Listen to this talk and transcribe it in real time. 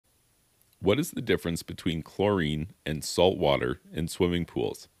What is the difference between chlorine and salt water in swimming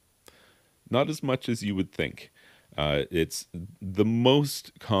pools? Not as much as you would think. It's the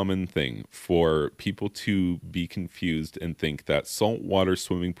most common thing for people to be confused and think that saltwater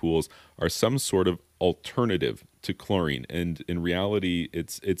swimming pools are some sort of alternative to chlorine. And in reality,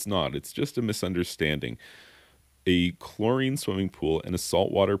 it's not. It's just a misunderstanding. A chlorine swimming pool and a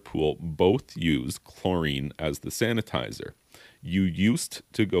saltwater pool both use chlorine as the sanitizer. You used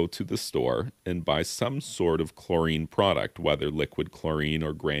to go to the store and buy some sort of chlorine product, whether liquid chlorine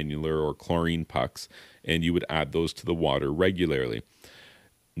or granular or chlorine pucks, and you would add those to the water regularly.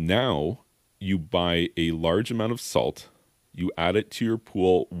 Now you buy a large amount of salt, you add it to your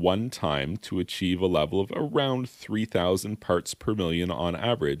pool one time to achieve a level of around 3,000 parts per million on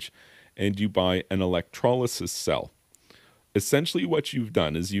average, and you buy an electrolysis cell. Essentially, what you've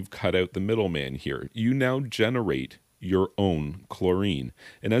done is you've cut out the middleman here. You now generate your own chlorine.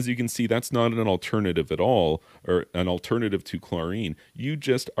 And as you can see, that's not an alternative at all, or an alternative to chlorine. You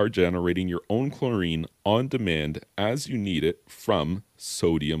just are generating your own chlorine on demand as you need it from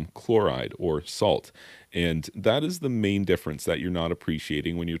sodium chloride or salt. And that is the main difference that you're not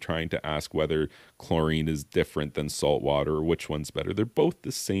appreciating when you're trying to ask whether chlorine is different than salt water or which one's better. They're both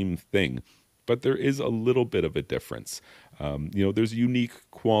the same thing, but there is a little bit of a difference. There's unique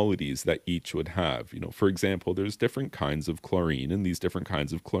qualities that each would have. For example, there's different kinds of chlorine, and these different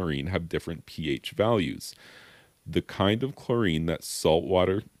kinds of chlorine have different pH values. The kind of chlorine that salt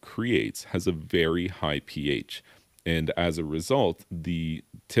water creates has a very high pH, and as a result, the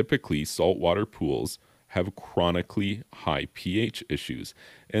typically saltwater pools have chronically high pH issues.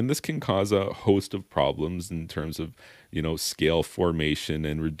 And this can cause a host of problems in terms of, scale formation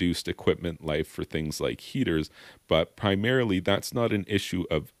and reduced equipment life for things like heaters. But primarily, that's not an issue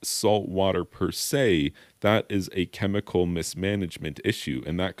of salt water per se. That is a chemical mismanagement issue,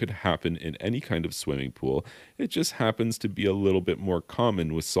 and that could happen in any kind of swimming pool. It just happens to be a little bit more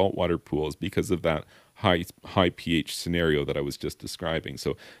common with saltwater pools because of that high pH scenario that I was just describing.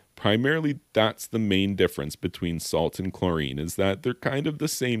 So primarily, that's the main difference between salt and chlorine, is that they're kind of the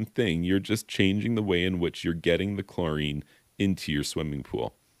same thing. You're just changing the way in which you're getting the chlorine into your swimming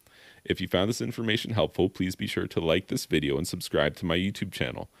pool. If you found this information helpful, please be sure to like this video and subscribe to my YouTube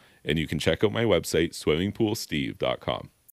channel. And you can check out my website, swimmingpoolsteve.com.